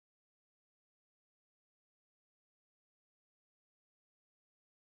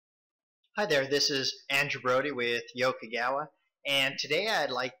Hi there, this is Andrew Brody with Yokogawa, and today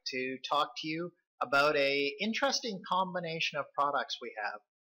I'd like to talk to you about an interesting combination of products we have.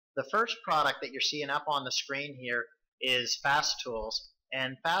 The first product that you're seeing up on the screen here is Fast Tools,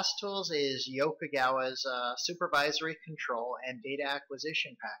 and Fast Tools is Yokogawa's supervisory control and data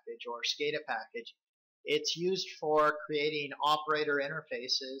acquisition package, or SCADA package. It's used for creating operator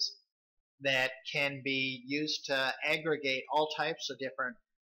interfaces that can be used to aggregate all types of different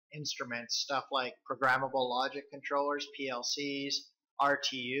instruments, stuff like programmable logic controllers, PLCs,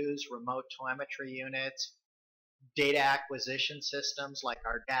 RTUs, remote telemetry units, data acquisition systems like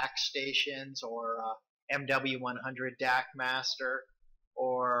our DAC stations or MW100 DAC master,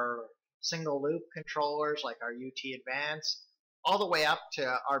 or single loop controllers like our UT Advance, all the way up to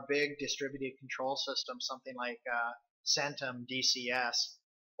our big distributed control system, something like Centum DCS,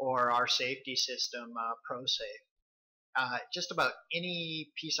 or our safety system ProSafe. Just about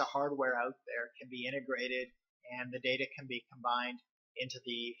any piece of hardware out there can be integrated, and the data can be combined into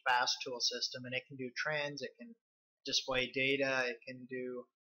the Fast Tool system, and it can do trends, it can display data, it can do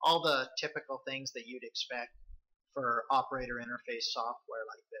all the typical things that you'd expect for operator interface software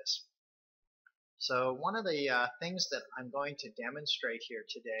like this. So one of the things that I'm going to demonstrate here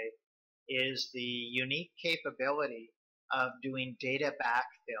today is the unique capability of doing data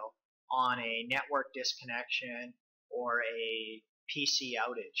backfill on a network disconnection or a PC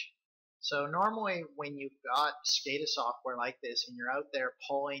outage. So normally when you've got SCADA software like this and you're out there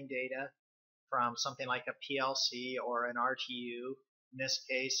pulling data from something like a PLC or an RTU, in this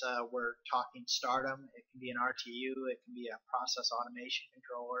case we're talking Stardom, it can be an RTU, it can be a process automation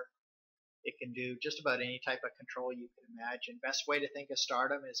controller, it can do just about any type of control you can imagine. Best way to think of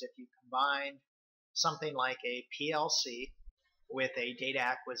Stardom is if you combine something like a PLC with a data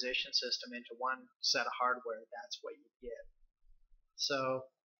acquisition system into one set of hardware, that's what you get. So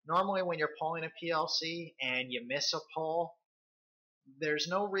normally when you're pulling a PLC and you miss a pull, there's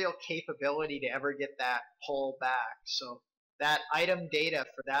no real capability to ever get that pull back. So that item data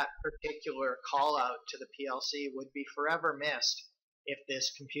for that particular call out to the PLC would be forever missed if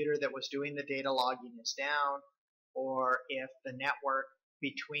this computer that was doing the data logging is down, or if the network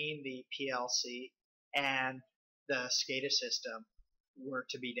between the PLC and the SCADA system were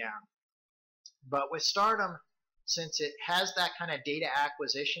to be down. But with Stardom, since it has that kind of data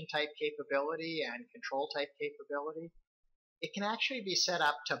acquisition type capability and control type capability, it can actually be set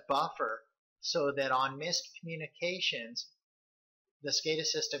up to buffer so that on missed communications, the SCADA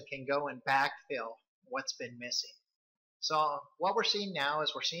system can go and backfill what's been missing. So what we're seeing now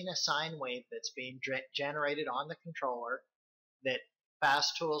is we're seeing a sine wave that's being generated on the controller that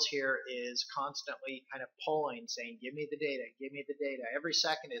Fast Tools here is constantly kind of pulling, saying, give me the data, give me the data. Every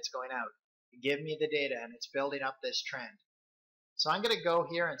second it's going out, give me the data, and it's building up this trend. So I'm going to go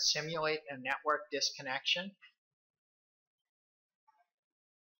here and simulate a network disconnection.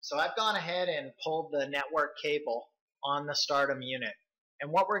 So I've gone ahead and pulled the network cable on the Stardom unit.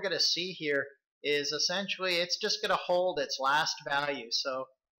 And what we're going to see here is essentially it's just going to hold its last value. So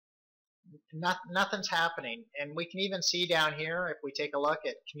nothing's happening, and we can even see down here, if we take a look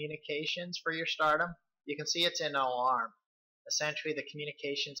at communications for your Stardom, you can see it's in alarm. Essentially the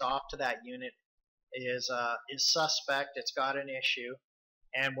communications off to that unit is suspect, it's got an issue,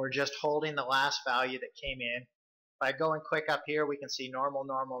 and we're just holding the last value that came in. If I go and click up here, we can see normal,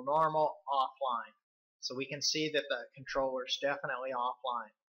 normal, normal, offline. So we can see that the controller is definitely offline.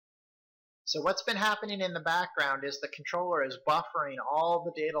 So what's been happening in the background is the controller is buffering all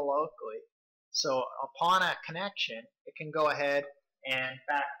the data locally. So upon a connection, it can go ahead and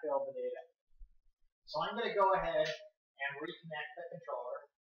backfill the data. So I'm going to go ahead and reconnect the controller.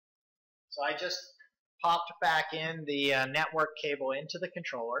 So I just popped back in the network cable into the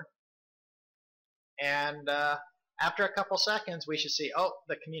controller. And after a couple seconds, we should see, oh,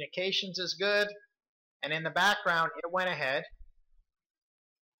 the communications is good. And in the background, it went ahead,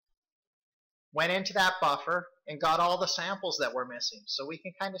 went into that buffer, and got all the samples that were missing. So we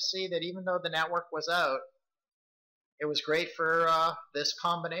can kind of see that even though the network was out, it was great for this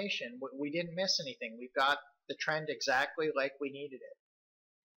combination. We didn't miss anything. We've got the trend exactly like we needed it.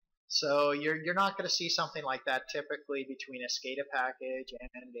 So you're not going to see something like that typically between a SCADA package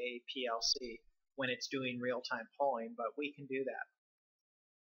and a PLC when it's doing real-time polling, but we can do that.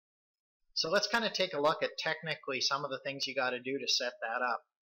 So let's kind of take a look at technically some of the things you got to do to set that up.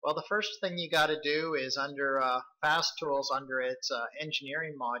 Well, the first thing you got to do is under Fast Tools, under its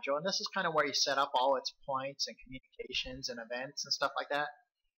engineering module, and this is kind of where you set up all its points and communications and events and stuff like that.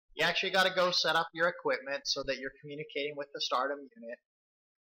 You actually got to go set up your equipment so that you're communicating with the Stardom unit,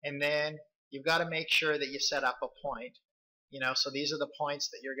 and then you've got to make sure that you set up a point. So these are the points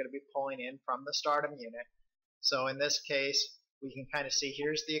that you're going to be pulling in from the Stardom unit. So in this case, we can kind of see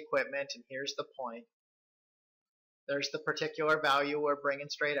here's the equipment and here's the point. There's the particular value we're bringing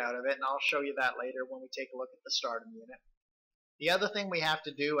straight out of it, and I'll show you that later when we take a look at the Stardom unit. The other thing we have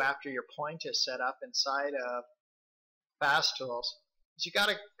to do after your point is set up inside of Fast Tools is you got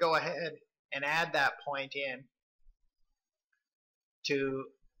to go ahead and add that point in to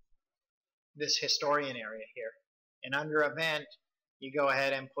this historian area here. And under Event, you go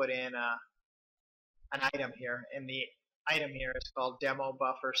ahead and put in an item here, and the item here is called Demo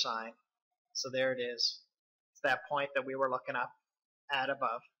Buffer Sign. So there it is. It's that point that we were looking up at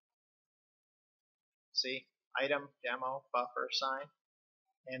above. See? Item, Demo, Buffer Sign.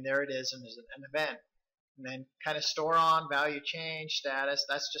 And there it is, and there's an event. And then kind of store on, value change, status.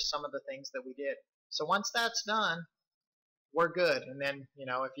 That's just some of the things that we did. So once that's done, we're good. And then,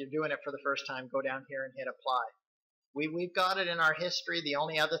 if you're doing it for the first time, go down here and hit apply. We've got it in our history. The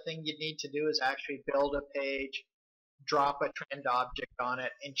only other thing you'd need to do is actually build a page, drop a trend object on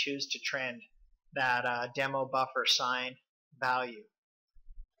it, and choose to trend that demo buffer sign value.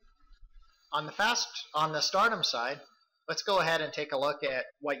 On the Stardom side, let's go ahead and take a look at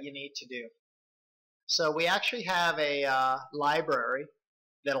what you need to do. So we actually have a library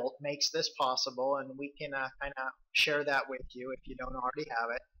that makes this possible, and we can kind of share that with you if you don't already have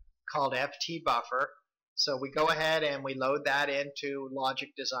it, called FT Buffer. So we go ahead and we load that into Logic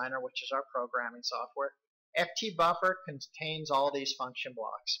Designer, which is our programming software. FT Buffer contains all these function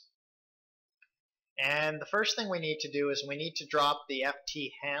blocks. And the first thing we need to do is we need to drop the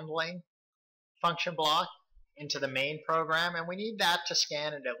FT handling function block into the main program, and we need that to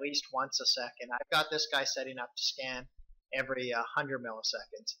scan it at least once a second. I've got this guy setting up to scan every 100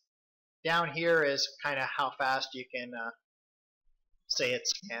 milliseconds. Down here is kind of how fast you can say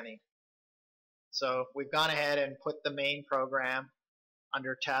it's scanning. So we've gone ahead and put the main program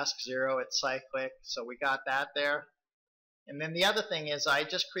under task 0 at cyclic, so we got that there. And then the other thing is I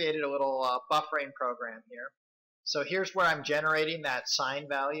just created a little buffering program here. So here's where I'm generating that sign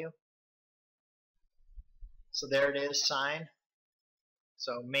value. So there it is, sign.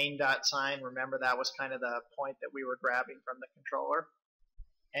 So main.sign, remember that was kind of the point that we were grabbing from the controller.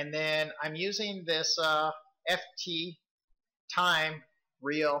 And then I'm using this FT time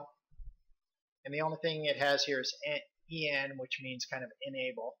real, and the only thing it has here is EN, which means kind of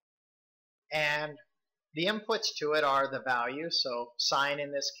enable. And the inputs to it are the values, so sign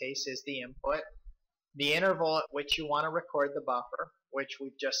in this case is the input, the interval at which you want to record the buffer, which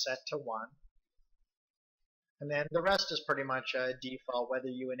we've just set to 1. And then the rest is pretty much a default, whether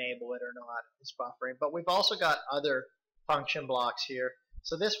you enable it or not, is buffering. But we've also got other function blocks here.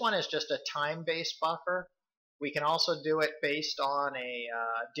 So this one is just a time-based buffer. We can also do it based on a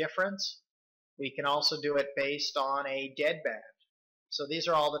difference. We can also do it based on a deadband. So these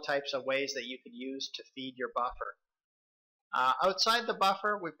are all the types of ways that you could use to feed your buffer. Outside the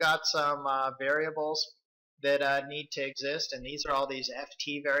buffer, we've got some variables that need to exist, and these are all these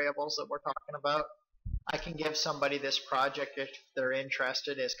FT variables that we're talking about. I can give somebody this project if they're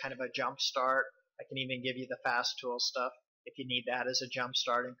interested as kind of a jump start. I can even give you the Fast Tool stuff if you need that as a jump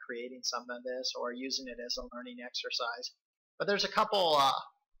start in creating some of this or using it as a learning exercise. But there's a couple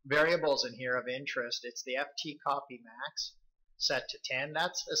variables in here of interest. It's the FT copy max set to 10.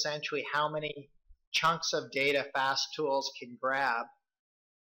 That's essentially how many chunks of data Fast Tools can grab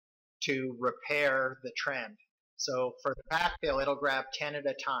to repair the trend. So for the backfill, it'll grab 10 at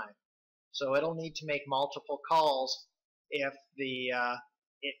a time. So it'll need to make multiple calls if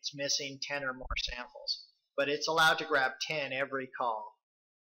it's missing 10 or more samples. But it's allowed to grab 10 every call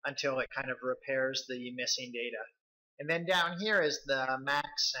until it kind of repairs the missing data. And then down here is the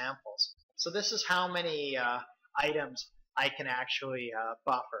max samples. So this is how many items I can actually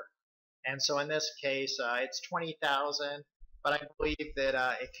buffer. And so in this case, it's 20,000, but I believe that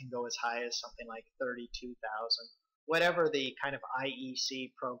it can go as high as something like 32,000. Whatever the kind of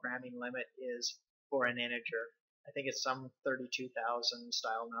IEC programming limit is for an integer. I think it's some 32,000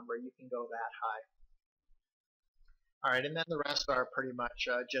 style number. You can go that high. Alright, and then the rest are pretty much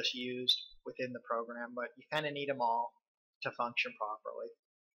just used within the program, but you kind of need them all to function properly.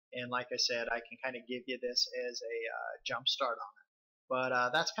 And like I said, I can kind of give you this as a jump start on it.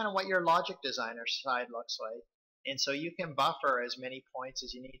 But that's kind of what your Logic Designer side looks like. And so you can buffer as many points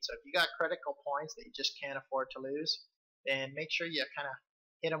as you need. So if you got critical points that you just can't afford to lose, then make sure you kind of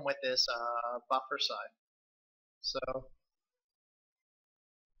hit them with this buffer side. So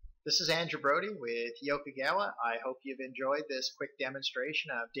this is Andrew Brody with Yokogawa. I hope you've enjoyed this quick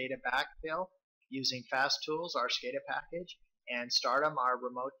demonstration of data backfill using Fast Tools, our SCADA package, and Stardom, our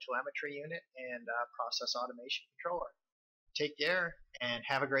remote telemetry unit and process automation controller. take care and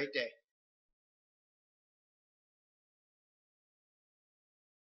have a great day.